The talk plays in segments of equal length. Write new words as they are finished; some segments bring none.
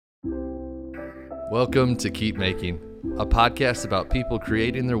Welcome to Keep Making, a podcast about people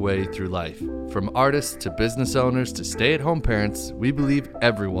creating their way through life. From artists to business owners to stay-at-home parents, we believe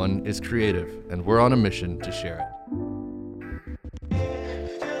everyone is creative, and we're on a mission to share it.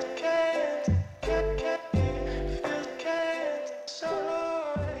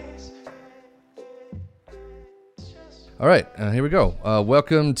 All right, here we go.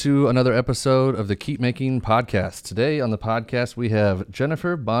 Welcome to another episode of the Keep Making podcast. Today on the podcast, we have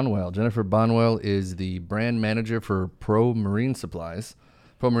Jennifer Bonwill. Jennifer Bonwill is the brand manager for Pro Marine Supplies.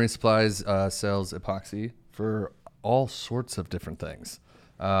 Pro Marine Supplies sells epoxy for all sorts of different things.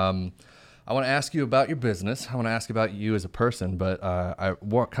 I want to ask you about your business. I want to ask about you as a person, but I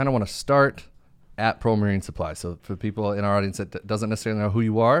kind of want to start at Pro Marine Supplies. So for people in our audience that doesn't necessarily know who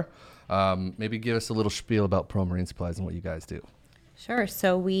you are, maybe give us a little spiel about Pro Marine Supplies and what you guys do. Sure.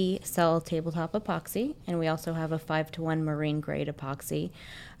 So we sell tabletop epoxy, and we also have a 5-to-1 marine grade epoxy.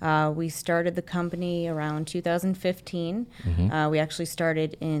 We started the company around 2015. We actually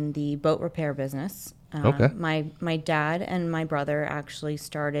started in the boat repair business. Okay. My dad and my brother actually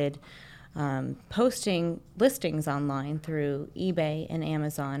started posting listings online through eBay and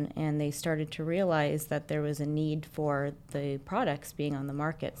Amazon, and they started to realize that there was a need for the products being on the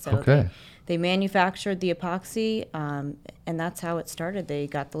market. So they manufactured the epoxy, and that's how it started. They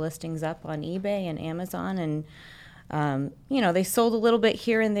got the listings up on eBay and Amazon, and they sold a little bit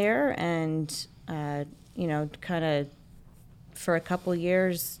here and there, and kind of for a couple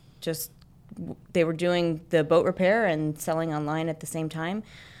years, just they were doing the boat repair and selling online at the same time.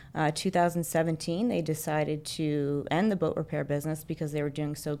 2017, they decided to end the boat repair business because they were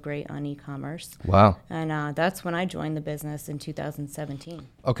doing so great on e-commerce. Wow. And that's when I joined the business in 2017.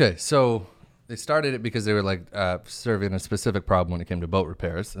 Okay, so they started it because they were serving a specific problem when it came to boat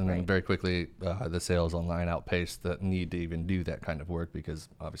repairs, and then very quickly the sales online outpaced the need to even do that kind of work because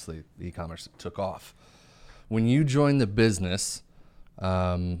obviously e-commerce took off. When you joined the business, this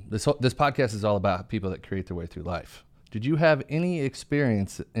podcast is all about people that create their way through life. Did you have any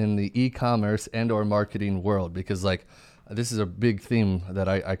experience in the e-commerce and or marketing world? Because this is a big theme that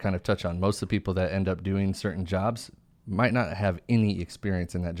I kind of touch on. Most of the people that end up doing certain jobs might not have any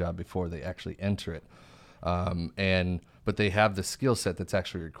experience in that job before they actually enter it. But they have the skill set that's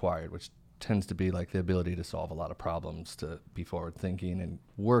actually required, which tends to be like the ability to solve a lot of problems, to be forward thinking and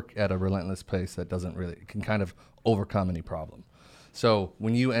work at a relentless pace that can kind of overcome any problem. So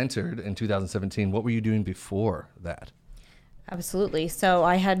when you entered in 2017, what were you doing before that? Absolutely. So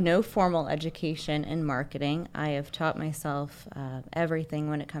I had no formal education in marketing. I have taught myself everything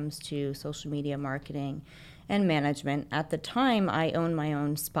when it comes to social media marketing and management. At the time, I owned my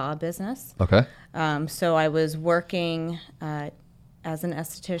own spa business. Okay. So I was working as an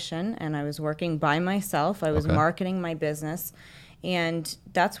esthetician, and I was working by myself. I was marketing my business, and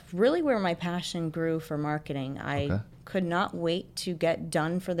that's really where my passion grew for marketing. I could not wait to get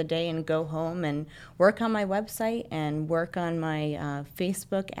done for the day and go home and work on my website and work on my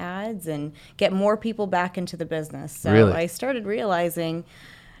Facebook ads and get more people back into the business. So I started realizing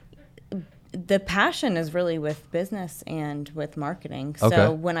the passion is really with business and with marketing.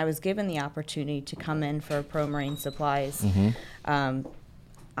 So when I was given the opportunity to come in for Pro Marine Supplies,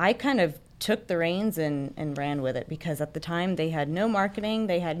 I kind of took the reins and ran with it, because at the time they had no marketing,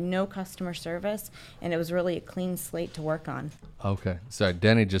 they had no customer service, and it was really a clean slate to work on. Okay. Sorry,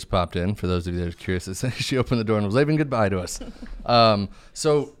 Danny just popped in. For those of you that are curious, she opened the door and was waving goodbye to us.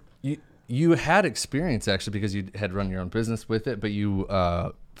 So you had experience actually because you had run your own business with it, but you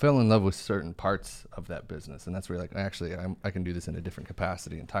fell in love with certain parts of that business, and that's where you're like, actually, I can do this in a different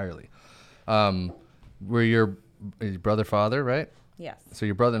capacity entirely. Were your brother, father, right? Yes. So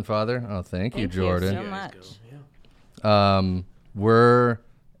your brother and father. Oh, thank you, Jordan. Thank you so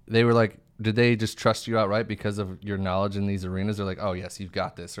much. Did they just trust you outright because of your knowledge in these arenas? They're like, oh yes, you've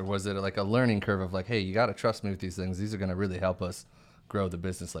got this, or was it like a learning curve of like, hey, you got to trust me with these things. These are going to really help us grow the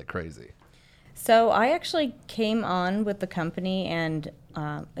business like crazy. So I actually came on with the company, and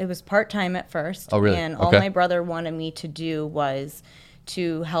it was part-time at first. Oh, really? And all my brother wanted me to do was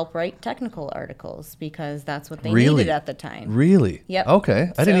to help write technical articles, because that's what they needed at the time. Really? Yep.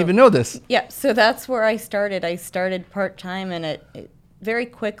 Okay. I didn't even know this. Yep. So that's where I started. I started part-time, and it very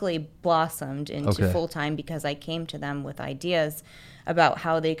quickly blossomed into full-time because I came to them with ideas about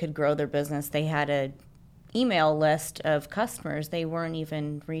how they could grow their business. They had an email list of customers they weren't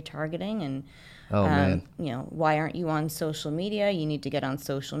even retargeting, and why aren't you on social media? You need to get on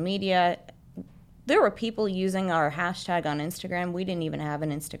social media. There were people using our hashtag on Instagram. We didn't even have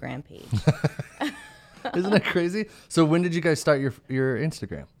an Instagram page. Isn't that crazy? So when did you guys start your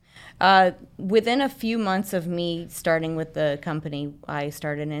Instagram? Within a few months of me starting with the company, I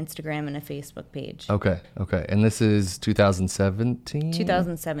started an Instagram and a Facebook page. Okay. And this is 2017?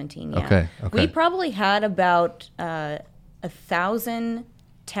 2017, yeah. Okay. We probably had about 1,000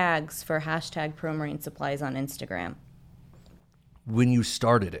 tags for hashtag Pro Marine Supplies on Instagram. When you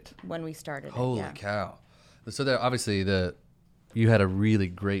started it? When we started Holy it, yeah. cow. So there, obviously, you had a really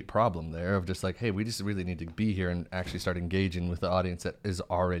great problem there of just like, hey, we just really need to be here and actually start engaging with the audience that is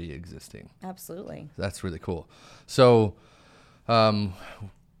already existing. Absolutely. That's really cool. So in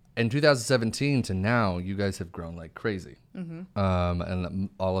 2017 to now, you guys have grown like crazy. Mm-hmm. And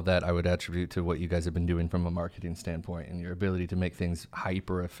all of that I would attribute to what you guys have been doing from a marketing standpoint and your ability to make things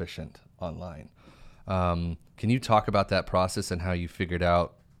hyper efficient online. Can you talk about that process and how you figured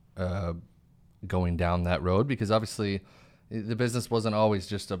out going down that road? Because obviously the business wasn't always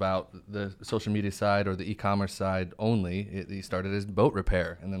just about the social media side or the e-commerce side only. It started as boat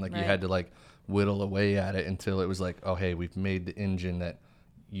repair, and then you had to like whittle away at it until it was like, oh, hey, we've made the engine that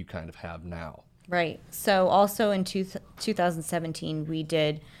you kind of have now. Right. So also in 2017, we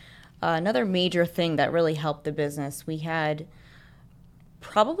did another major thing that really helped the business. We had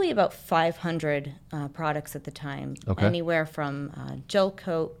probably about 500 products at the time, anywhere from gel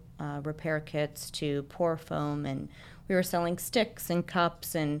coat repair kits to pour foam, and we were selling sticks and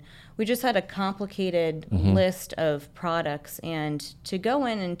cups, and we just had a complicated list of products. And to go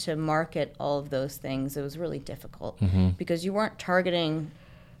in and to market all of those things, it was really difficult because you weren't targeting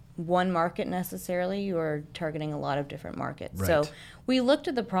one market necessarily. You were targeting a lot of different markets. Right. So we looked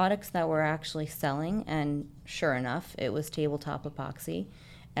at the products that were actually selling, and sure enough, it was tabletop epoxy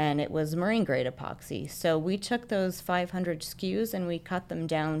and it was marine grade epoxy. So we took those 500 SKUs and we cut them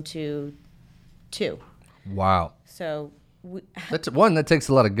down to 2. Wow. So that's one that takes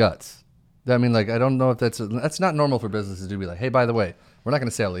a lot of guts. I mean, like, I don't know if that's not normal for businesses to be like, hey, by the way, we're not going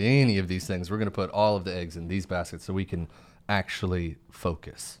to sell any of these things. We're going to put all of the eggs in these baskets so we can actually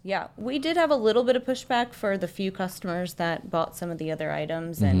focus. Yeah, we did have a little bit of pushback for the few customers that bought some of the other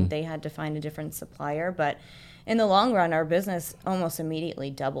items, and they had to find a different supplier. But in the long run, our business almost immediately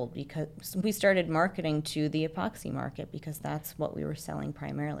doubled because we started marketing to the epoxy market because that's what we were selling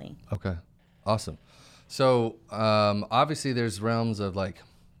primarily. Okay, awesome. So obviously there's realms of like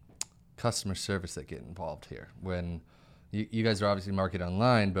customer service that get involved here when you guys are obviously marketing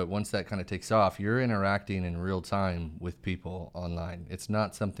online, but once that kind of takes off, you're interacting in real time with people online. It's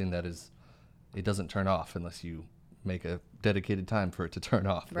not something it doesn't turn off unless you make a dedicated time for it to turn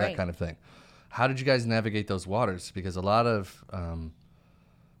off, right. That kind of thing. How did you guys navigate those waters? Because a lot of,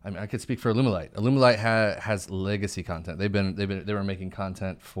 I could speak for Illumilite. Illumilite has legacy content. They were making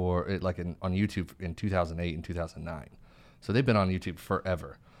content for it on YouTube in 2008 and 2009. So they've been on YouTube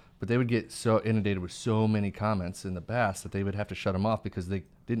forever. But they would get so inundated with so many comments in the past that they would have to shut them off because they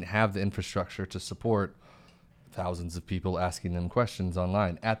didn't have the infrastructure to support thousands of people asking them questions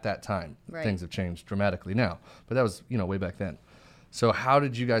online at that time. Right. Things have changed dramatically now, but that was, way back then. So how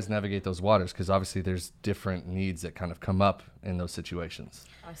did you guys navigate those waters? Because obviously there's different needs that kind of come up in those situations.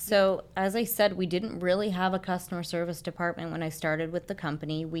 So as I said, we didn't really have a customer service department when I started with the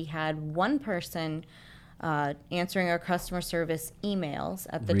company. We had one person answering our customer service emails.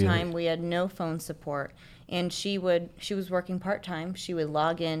 At the time, we had no phone support, and she was working part-time. She would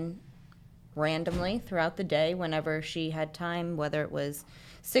log in randomly throughout the day whenever she had time, whether it was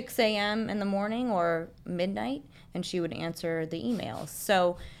 6 a.m. in the morning or midnight, and she would answer the emails.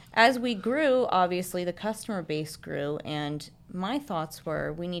 So as we grew, obviously the customer base grew, and my thoughts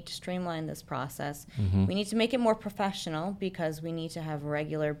were we need to streamline this process. We need to make it more professional because we need to have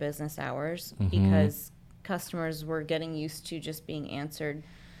regular business hours because customers were getting used to just being answered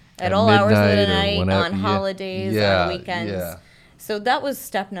at all hours of the night, on holidays, on weekends. Yeah. So that was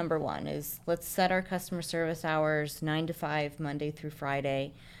step number one, is let's set our customer service hours 9 to 5, Monday through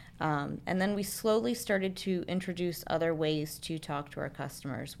Friday. And then we slowly started to introduce other ways to talk to our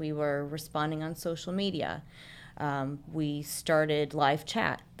customers. We were responding on social media. We started live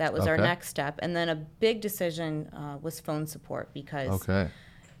chat. That was our next step. And then a big decision was phone support because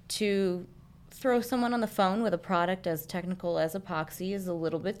to throw someone on the phone with a product as technical as epoxy is a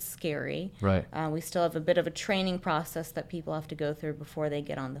little bit scary. Right. We still have a bit of a training process that people have to go through before they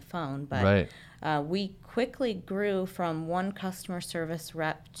get on the phone. But we quickly grew from one customer service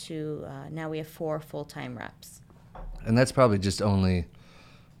rep to now we have 4 full-time reps. And that's probably just only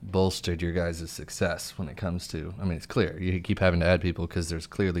bolstered your guys' success when it comes to, it's clear. You keep having to add people because there's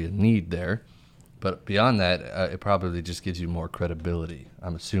clearly a need there. But beyond that, it probably just gives you more credibility,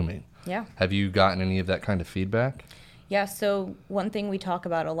 I'm assuming. Yeah. Have you gotten any of that kind of feedback? Yeah, so one thing we talk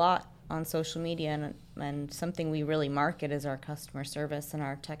about a lot on social media, and and something we really market is our customer service and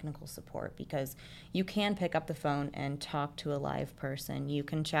our technical support, because you can pick up the phone and talk to a live person. You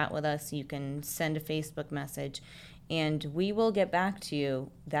can chat with us, you can send a Facebook message, and we will get back to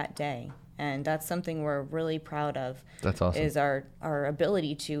you that day. And that's something we're really proud of. That's awesome. Is our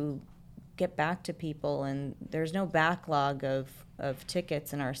ability to get back to people, and there's no backlog of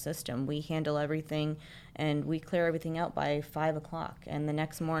tickets in our system. We handle everything, and we clear everything out by 5 o'clock. And the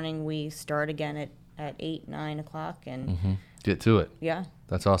next morning we start again at 8, 9 o'clock and get to it. Yeah.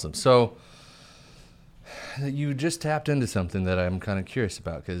 That's awesome. So you just tapped into something that I'm kind of curious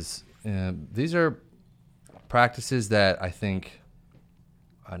about, because these are practices that I think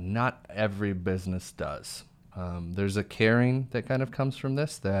not every business does. There's a caring that kind of comes from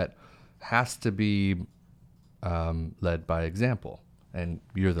this that has to be led by example, and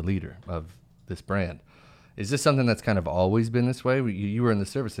you're the leader of this brand. Is this something that's kind of always been this way? You were in the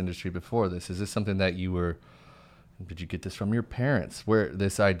service industry before this. Is this something that did you get this from your parents, where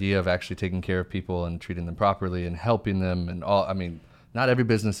this idea of actually taking care of people and treating them properly and helping them and all? I mean, not every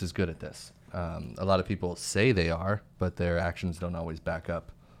business is good at this. A lot of people say they are, but their actions don't always back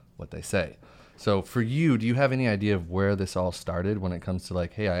up what they say. So for you, do you have any idea of where this all started when it comes to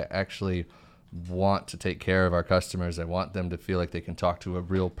like, hey, I actually want to take care of our customers. I want them to feel like they can talk to a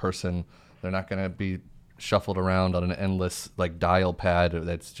real person. They're not going to be shuffled around on an endless like dial pad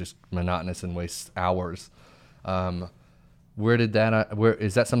that's just monotonous and wastes hours. Where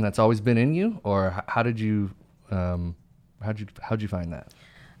is that something that's always been in you, or how'd you find that?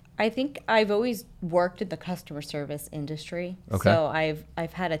 I think I've always worked in the customer service industry. Okay. So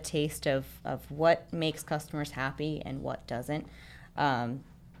I've had a taste of what makes customers happy and what doesn't.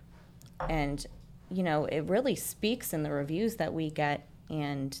 And, you know, it really speaks in the reviews that we get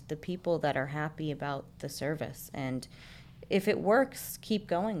and the people that are happy about the service. And if it works, keep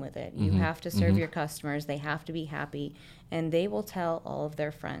going with it. You have to serve your customers. They have to be happy, and they will tell all of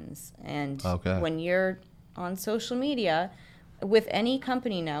their friends. And when you're on social media, with any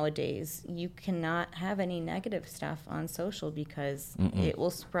company nowadays, you cannot have any negative stuff on social because it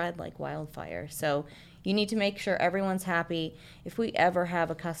will spread like wildfire. So you need to make sure everyone's happy. If we ever have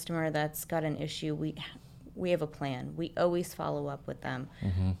a customer that's got an issue, we have a plan. We always follow up with them.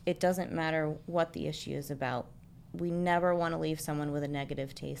 It doesn't matter what the issue is about. We never want to leave someone with a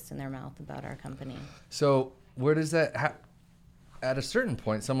negative taste in their mouth about our company. So where does that at a certain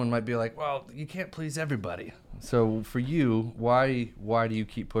point, someone might be like, well, you can't please everybody. So for you, why do you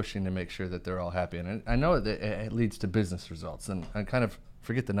keep pushing to make sure that they're all happy? And I know that it leads to business results, and I kind of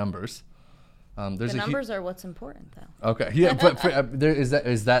forget the numbers. The numbers are what's important, though. Okay, yeah, but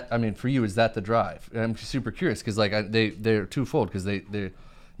is that? I mean, for you, is that the drive? And I'm super curious because like they're twofold, because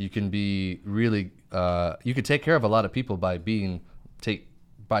you can be really you could take care of a lot of people by taking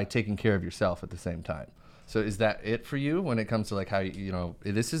care of yourself at the same time. So is that it for you when it comes to like how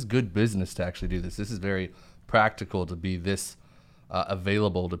this is good business to actually do this? This is very practical to be this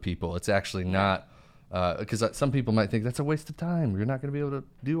available to people. It's actually not. Because some people might think that's a waste of time. You're not going to be able to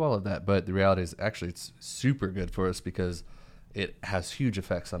do all of that. But the reality is actually it's super good for us because it has huge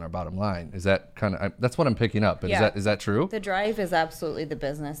effects on our bottom line. Is that that's what I'm picking up. But yeah. Is that true? The drive is absolutely the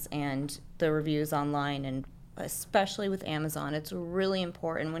business and the reviews online, and especially with Amazon. It's really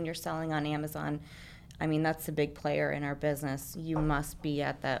important when you're selling on Amazon. I mean, that's a big player in our business. You must be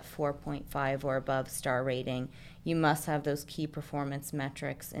at that 4.5 or above star rating. You must have those key performance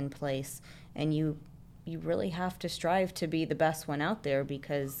metrics in place, and you really have to strive to be the best one out there,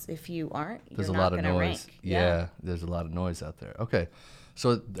 because if you aren't, there's you're a lot not of going to noise. rank. Yeah, there's a lot of noise out there. Okay,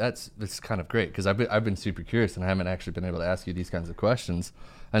 so that's kind of great, because I've been super curious and I haven't actually been able to ask you these kinds of questions.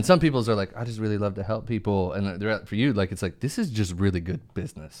 And some people's are like, I just really love to help people, and they're for you like it's like this is just really good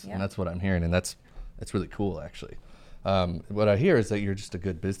business, and that's what I'm hearing, and that's really cool actually. What I hear is that you're just a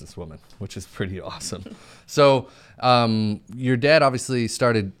good businesswoman, which is pretty awesome. So your dad obviously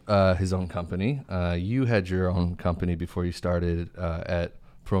started his own company. You had your own company before you started at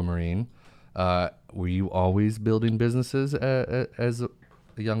ProMarine. Were you always building businesses as a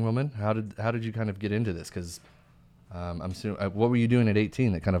young woman? How did you kind of get into this? Because I'm assuming, what were you doing at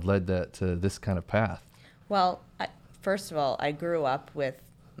 18 that kind of led to this kind of path? Well, first of all, I grew up with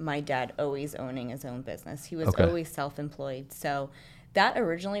my dad always owning his own business. He was always self-employed. So that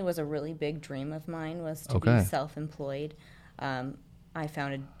originally was a really big dream of mine, was to be self-employed. I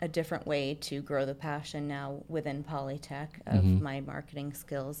found a different way to grow the passion now within Polytech of my marketing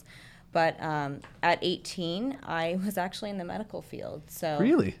skills. But at 18, I was actually in the medical field. So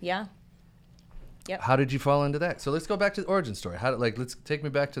really? Yeah. Yep. How did you fall into that? So let's go back to the origin story. Let's take me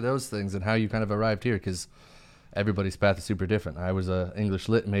back to those things and how you kind of arrived here, because everybody's path is super different. I was a English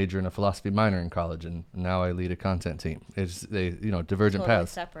lit major and a philosophy minor in college, and now I lead a content team. It's divergent totally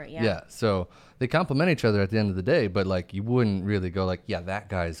paths. Separate, yeah. Yeah, so they complement each other at the end of the day, but like you wouldn't really go like, yeah, that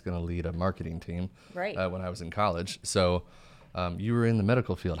guy's gonna lead a marketing team. Right. When I was in college, so you were in the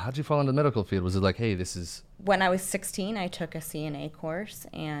medical field. How'd you fall into the medical field? Was it like, hey, this is... When I was 16, I took a CNA course,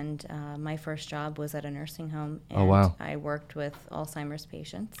 and my first job was at a nursing home. And Oh, wow. I worked with Alzheimer's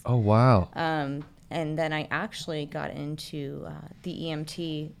patients. Oh, wow. And then I actually got into the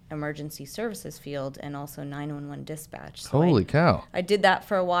EMT emergency services field and also 911 dispatch. So Holy cow. I did that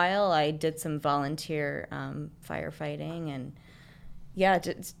for a while. I did some volunteer firefighting, and yeah,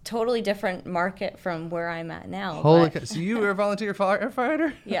 it's totally different market from where I'm at now. Holy cow. So you were a volunteer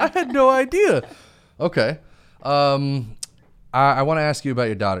firefighter? Yeah. I had no idea. Okay. I want to ask you about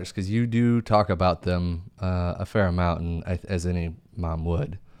your daughters, because you do talk about them a fair amount, and as any mom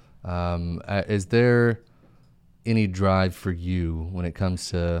would. Is there any drive for you when it comes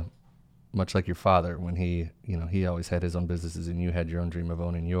to, much like your father, when he always had his own businesses and you had your own dream of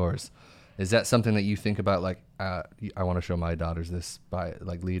owning yours? Is that something that you think about, like, I want to show my daughters this by,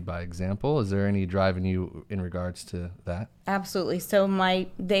 like, lead by example? Is there any drive in you in regards to that? Absolutely. So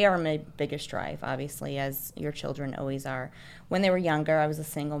they are my biggest drive, obviously, as your children always are. When they were younger, I was a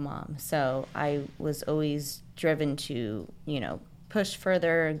single mom, so I was always driven to, push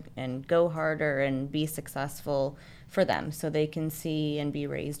further and go harder and be successful for them so they can see and be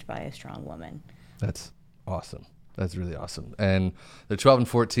raised by a strong woman. That's awesome. That's really awesome. And they're 12 and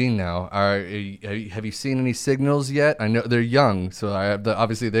 14 now. Have you seen any signals yet? I know they're young, so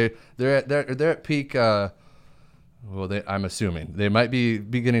obviously they're at peak. I'm assuming they might be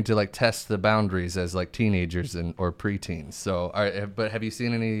beginning to like test the boundaries as like teenagers or preteens. So, but have you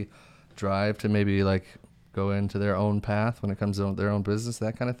seen any drive to maybe like go into their own path when it comes to their own business,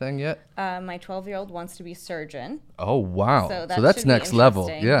 that kind of thing yet? My 12-year-old wants to be surgeon. Oh, wow. So that's next level.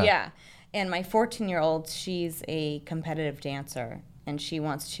 Yeah. Yeah. And my 14-year-old, she's a competitive dancer, and she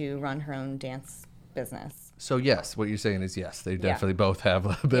wants to run her own dance business. So yes, what you're saying is yes, they definitely both have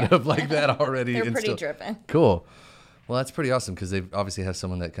a bit of like that already. They're pretty driven. Cool. Well, that's pretty awesome, because they obviously have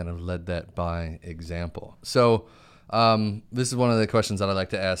someone that kind of led that by example. So this is one of the questions that I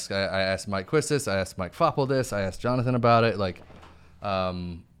like to ask. I asked Mike Quist this, I asked Mike Foppel this, I asked Jonathan about it. Like,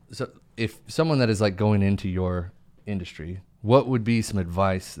 so if someone that is like going into your industry, what would be some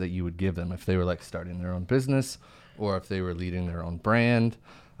advice that you would give them if they were like starting their own business, or if they were leading their own brand?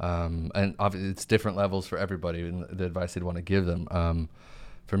 And obviously it's different levels for everybody and the advice they'd want to give them.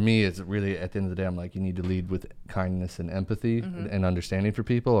 For me, it's really, at the end of the day, I'm like, you need to lead with kindness and empathy and understanding for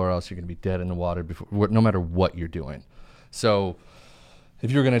people, or else you're going to be dead in the water no matter what you're doing. So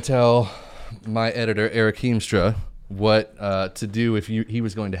if you're going to tell my editor, Eric Heemstra, what to do if he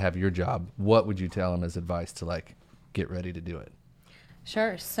was going to have your job, what would you tell him as advice to like get ready to do it?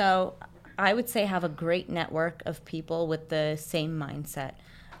 Sure. So I would say have a great network of people with the same mindset.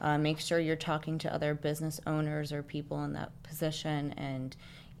 Make sure you're talking to other business owners or people in that position, and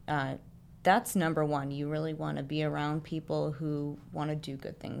that's number one. You really want to be around people who want to do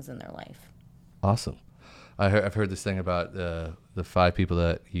good things in their life. Awesome. I've heard this thing about the 5 people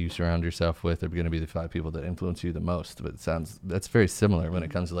that you surround yourself with are going to be the 5 people that influence you the most. But that's very similar when it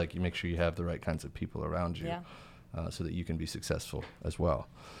comes to like, you make sure you have the right kinds of people around you, so that you can be successful as well.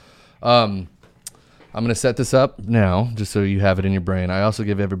 I'm going to set this up now just so you have it in your brain. I also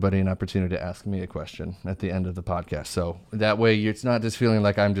give everybody an opportunity to ask me a question at the end of the podcast. So that way it's not just feeling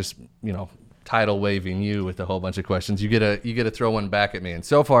like I'm just, tidal waving you with a whole bunch of questions. You get to throw one back at me. And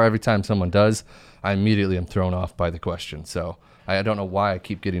so far, every time someone does, I immediately am thrown off by the question. So I don't know why I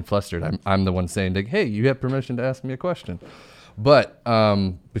keep getting flustered. I'm the one saying, like, hey, you have permission to ask me a question. But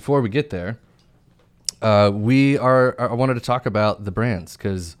before we get there, I wanted to talk about the brands,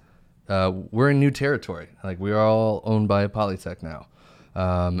 because we're in new territory. Like, we are all owned by Polytech now.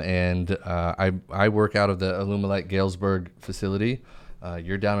 And I work out of the Illumilite Galesburg facility.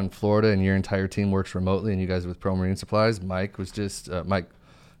 You're down in Florida, and your entire team works remotely, and you guys are with Pro Marine Supplies. Mike Mike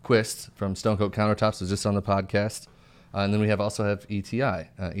Quist from Stonecoat Countertops was just on the podcast. And then we also have ETI.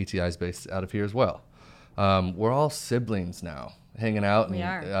 ETI is based out of here as well. We're all siblings now, hanging out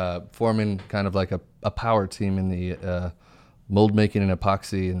and forming kind of like a power team in the mold making and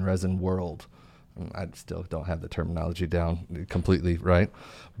epoxy and resin world. I still don't have the terminology down completely right.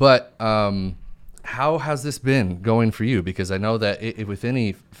 But how has this been going for you? Because I know that with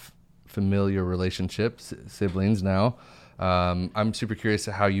any familiar relationships, siblings now, I'm super curious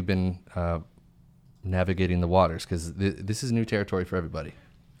to how you've been navigating the waters, because this is new territory for everybody.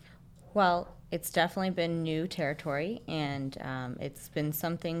 Well, it's definitely been new territory, and it's been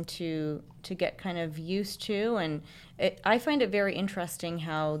something to get kind of used to. And I find it very interesting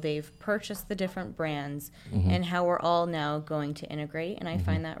how they've purchased the different brands and how we're all now going to integrate. And I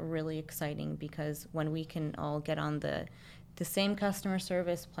find that really exciting, because when we can all get on the same customer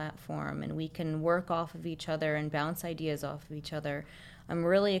service platform and we can work off of each other and bounce ideas off of each other, I'm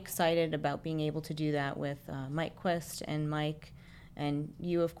really excited about being able to do that with Mike Quist and Mike, and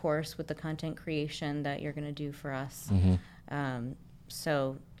you, of course, with the content creation that you're going to do for us.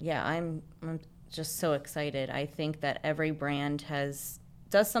 So yeah, I'm just so excited. I think that every brand does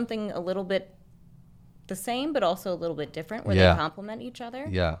something a little bit the same, but also a little bit different, where they complement each other.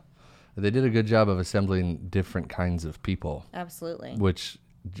 Yeah, they did a good job of assembling different kinds of people. Absolutely. Which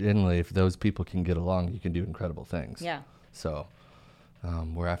generally, if those people can get along, you can do incredible things. Yeah. So.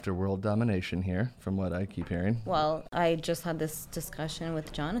 We're after world domination here, from what I keep hearing. Well, I just had this discussion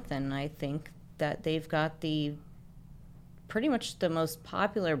with Jonathan. I think that they've got pretty much the most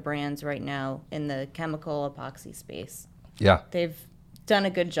popular brands right now in the chemical epoxy space. Yeah. They've done a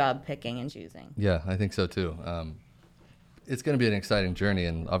good job picking and choosing. Yeah, I think so too. It's going to be an exciting journey,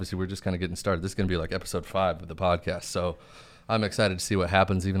 and obviously we're just kind of getting started. This is going to be like episode 5 of the podcast, so I'm excited to see what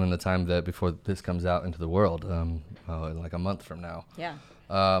happens even in the time that before this comes out into the world, in like a month from now. Yeah.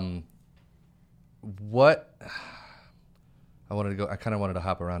 What I kind of wanted to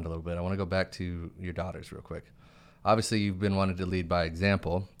hop around a little bit. I want to go back to your daughters real quick. Obviously, you've been wanting to lead by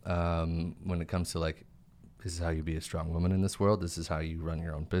example when it comes to like, this is how you be a strong woman in this world. This is how you run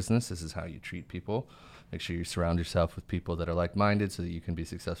your own business. This is how you treat people. Make sure you surround yourself with people that are like-minded so that you can be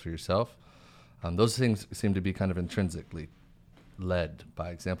successful yourself. Those things seem to be kind of intrinsically led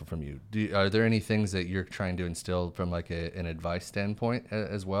by example from you. Are there any things that you're trying to instill from like an advice standpoint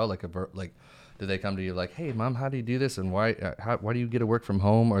as well? Like do they come to you like, hey mom, how do you do this, and why do you get to work from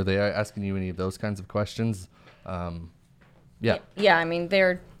home? Are they asking you any of those kinds of questions? Yeah. I mean,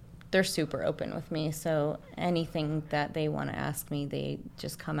 they're super open with me, so anything that they want to ask me, they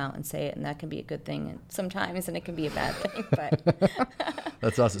just come out and say it, and that can be a good thing sometimes, and it can be a bad thing, but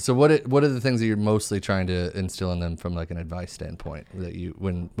That's awesome. So what are the things that you're mostly trying to instill in them from like an advice standpoint that you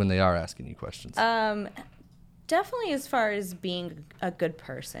when they are asking you questions? Definitely, as far as being a good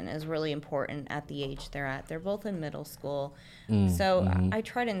person is really important at the age they're at. They're both in middle school, so I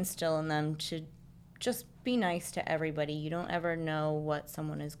try to instill in them to just be nice to everybody. You don't ever know what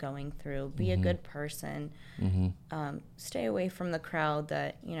someone is going through. Be a good person. Stay away from the crowd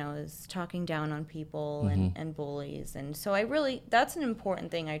that, is talking down on people and bullies. And so that's an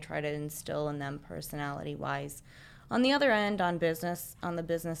important thing I try to instill in them personality-wise. On the other end, on the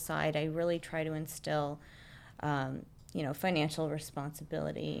business side, I really try to instill financial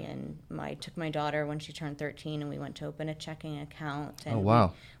responsibility. And I took my daughter when she turned 13, and we went to open a checking account. And oh,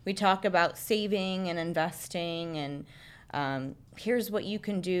 wow. We talk about saving and investing, and here's what you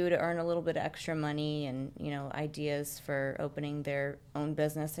can do to earn a little bit of extra money, and, ideas for opening their own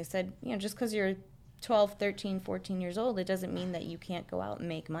business. I said, just because you're 12, 13, 14 years old, it doesn't mean that you can't go out and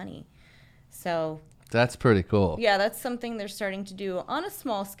make money. So that's pretty cool. Yeah, that's something they're starting to do on a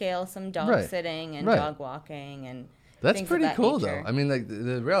small scale, some dog sitting and dog walking and that's pretty cool, nature. though. I mean, like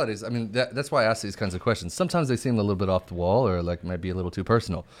the reality is, that's why I ask these kinds of questions. Sometimes they seem a little bit off the wall or like might be a little too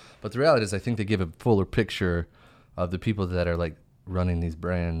personal. But the reality is, I think they give a fuller picture of the people that are like running these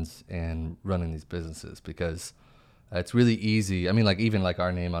brands and running these businesses, because it's really easy. I mean, like even like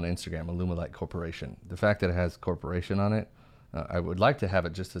our name on Instagram, Illumilite Corporation. The fact that it has corporation on it, I would like to have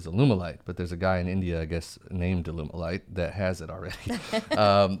it just as Illumilite, but there's a guy in India, I guess, named Illumilite that has it already.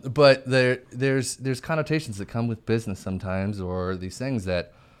 But there's connotations that come with business sometimes, or these things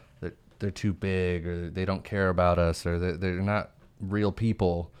that they're too big, or they don't care about us, or they're not real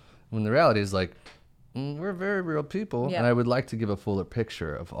people. When the reality is like, we're very real people, and I would like to give a fuller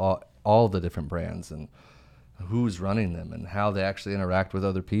picture of all the different brands and who's running them and how they actually interact with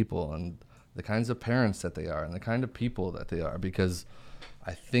other people and the kinds of parents that they are and the kind of people that they are, because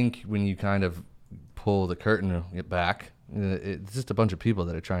I think when you kind of pull the curtain back, it's just a bunch of people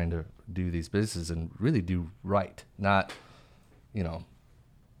that are trying to do these businesses and really do right, not,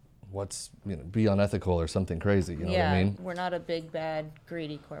 be unethical or something crazy. You know what I mean? We're not a big, bad,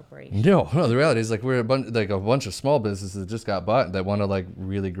 greedy corporation. No. The reality is like we're a bunch of small businesses that just got bought that want to like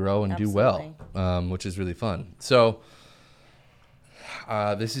really grow and do well, which is really fun. So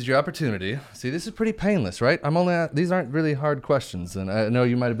this is your opportunity. See, this is pretty painless, right? These aren't really hard questions, and I know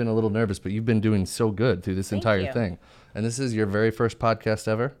you might have been a little nervous, but you've been doing so good through this entire thing. And this is your very first podcast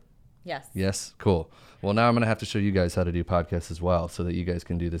ever? Yes. Yes? Cool. Well, now I'm going to have to show you guys how to do podcasts as well, so that you guys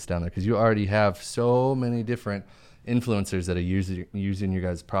can do this down there, because you already have so many different influencers that are using your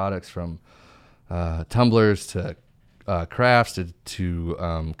guys' products, from tumblers to crafts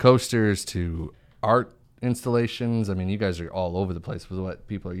to coasters to art installations. I mean, you guys are all over the place with what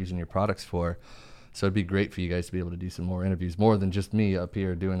people are using your products for. So it'd be great for you guys to be able to do some more interviews, more than just me up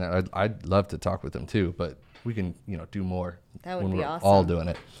here doing that. I'd love to talk with them too, but we can, do more. That would when be we're awesome. all doing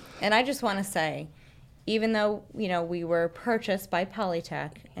it. And I just want to say, even though, we were purchased by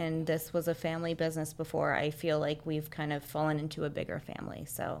Polytech and this was a family business before, I feel like we've kind of fallen into a bigger family.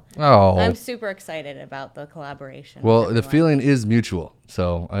 So I'm super excited about the collaboration. Well, the feeling is mutual.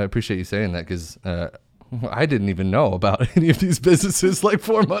 So I appreciate you saying that, because I didn't even know about any of these businesses like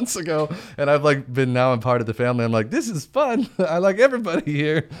 4 months ago. And I've been now I'm part of the family. I'm like, this is fun. I like everybody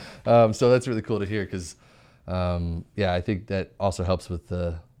here. So that's really cool to hear, because, I think that also helps with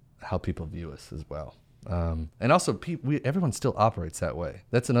how people view us as well. And also everyone still operates that way.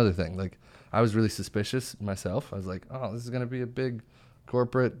 That's another thing. Like, I was really suspicious myself. I was like, oh, this is going to be a big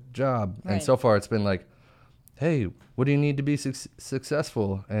corporate job. Right. And so far it's been like, hey, what do you need to be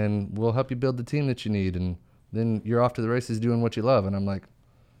successful? And we'll help you build the team that you need. And then you're off to the races doing what you love. And I'm like,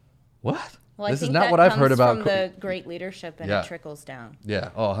 what? Well, this is not what I've heard about. From the great leadership, and it trickles down. Yeah.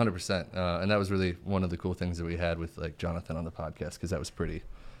 Oh, 100%. And that was really one of the cool things that we had with Jonathan on the podcast, because that was pretty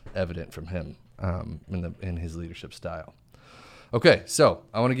evident from him in his leadership style. Okay, so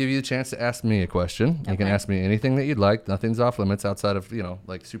I want to give you a chance to ask me a question. Okay. You can ask me anything that you'd like. Nothing's off limits outside of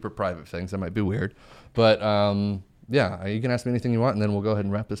super private things that might be weird. But you can ask me anything you want, and then we'll go ahead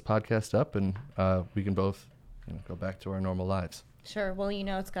and wrap this podcast up, and we can both go back to our normal lives. Sure. Well,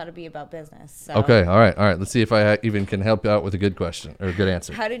 it's got to be about business. So. Okay. All right. Let's see if I even can help you out with a good question or a good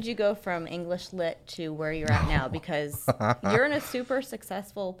answer. How did you go from English Lit to where you're at now? Because you're in a super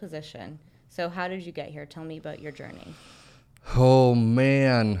successful position. So how did you get here? Tell me about your journey. Oh,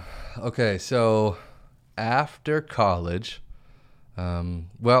 man. Okay. So after college, I've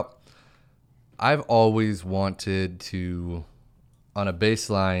always wanted to, on a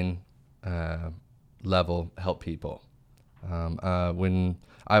baseline level, help people. I'm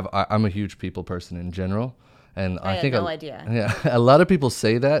a huge people person in general, and I think had no idea. Yeah, a lot of people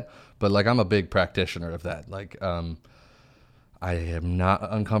say that, but I'm a big practitioner of that. I am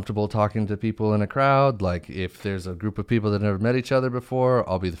not uncomfortable talking to people in a crowd. If there's a group of people that never met each other before,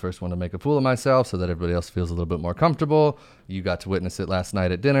 I'll be the first one to make a fool of myself so that everybody else feels a little bit more comfortable. You got to witness it last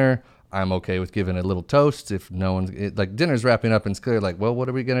night at dinner. I'm okay with giving a little toast if no one's dinner's wrapping up and it's clear. Well, what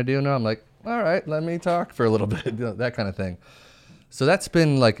are we gonna do now? I'm like, all right, let me talk for a little bit, that kind of thing. So that's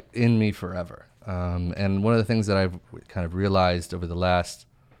been in me forever. And one of the things that I've kind of realized over the last,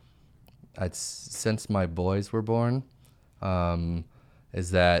 since my boys were born,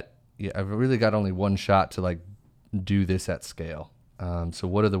 is that I've really got only one shot to do this at scale. So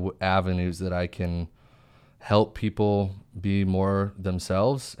what are the avenues that I can help people be more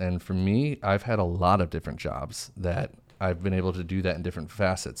themselves? And for me, I've had a lot of different jobs that I've been able to do that in different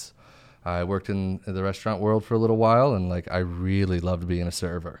facets. I worked in the restaurant world for a little while, and I really loved being a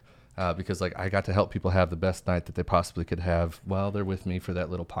server because I got to help people have the best night that they possibly could have while they're with me for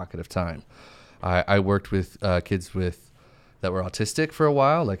that little pocket of time. I worked with kids that were autistic for a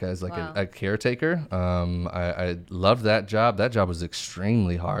while, as a caretaker. I loved that job. That job was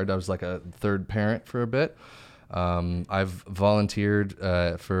extremely hard. I was a third parent for a bit. I've volunteered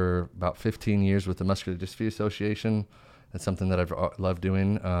for about 15 years with the Muscular Dystrophy Association. That's something that I've loved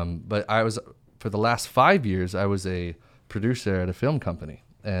doing. But for the last 5 years, I was a producer at a film company.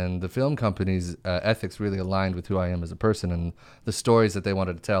 And the film company's ethics really aligned with who I am as a person, and the stories that they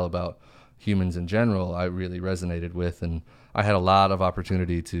wanted to tell about humans in general, I really resonated with. And I had a lot of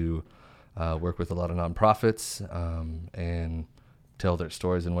opportunity to work with a lot of nonprofits and tell their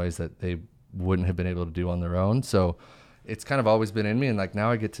stories in ways that they wouldn't have been able to do on their own. So it's kind of always been in me. And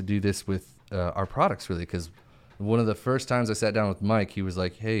now I get to do this with our products, really, because one of the first times I sat down with Mike, he was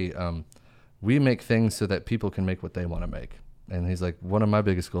like, hey, we make things so that people can make what they want to make. And he's like, one of my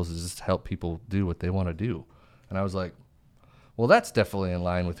biggest goals is just to help people do what they want to do. And I was like, well, that's definitely in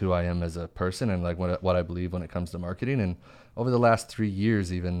line with who I am as a person and what I believe when it comes to marketing. And over the last 3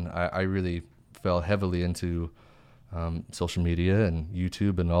 years, even, I really fell heavily into social media and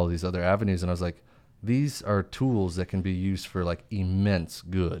YouTube and all these other avenues. And I was like, these are tools that can be used for immense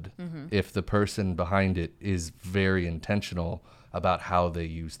good if the person behind it is very intentional about how they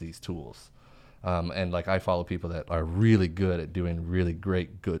use these tools. And I follow people that are really good at doing really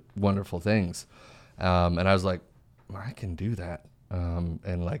great, good, wonderful things. And I was like, I can do that.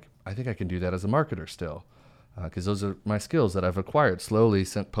 And I think I can do that as a marketer still, because those are my skills that I've acquired slowly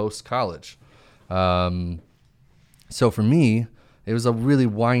since post-college. So for me, it was a really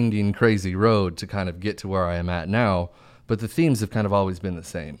winding, crazy road to kind of get to where I am at now, but the themes have kind of always been the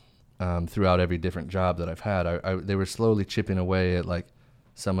same. throughout every different job that I've had. They were slowly chipping away at like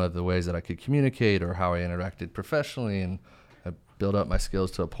some of the ways that I could communicate or how I interacted professionally, and I built up my skills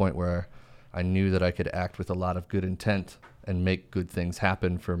to a point where I knew that I could act with a lot of good intent and make good things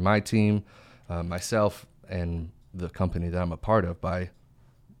happen for my team, myself, and the company that I'm a part of by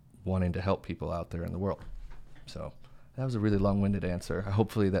wanting to help people out there in the world. So that was a really long-winded answer.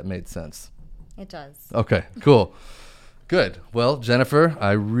 Hopefully that made sense. It does. Okay, cool. Good. Well, Jennifer,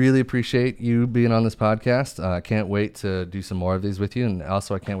 I really appreciate you being on this podcast. I can't wait to do some more of these with you. And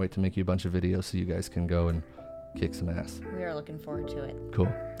also, I can't wait to make you a bunch of videos so you guys can go and kick some ass. We are looking forward to it.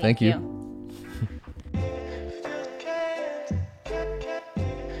 Cool. Thank you.